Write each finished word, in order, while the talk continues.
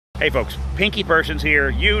Hey folks, Pinky Persons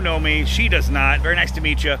here. You know me, she does not. Very nice to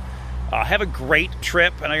meet you. Have a great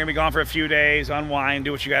trip. I know you're going to be gone for a few days. Unwind,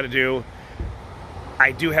 do what you got to do.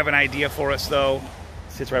 I do have an idea for us though.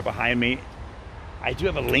 It sits right behind me. I do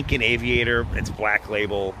have a Lincoln Aviator. It's Black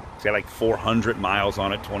Label. It's got like 400 miles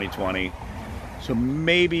on it, 2020. So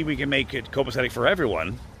maybe we can make it copacetic for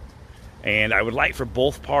everyone. And I would like for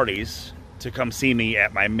both parties to come see me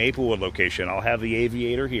at my Maplewood location. I'll have the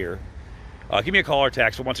Aviator here. Give me a call or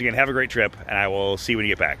text. But once again, have a great trip, and I will see you when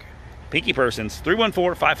you get back. Pinky Persons,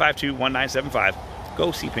 314-552-1975.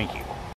 Go see Pinky.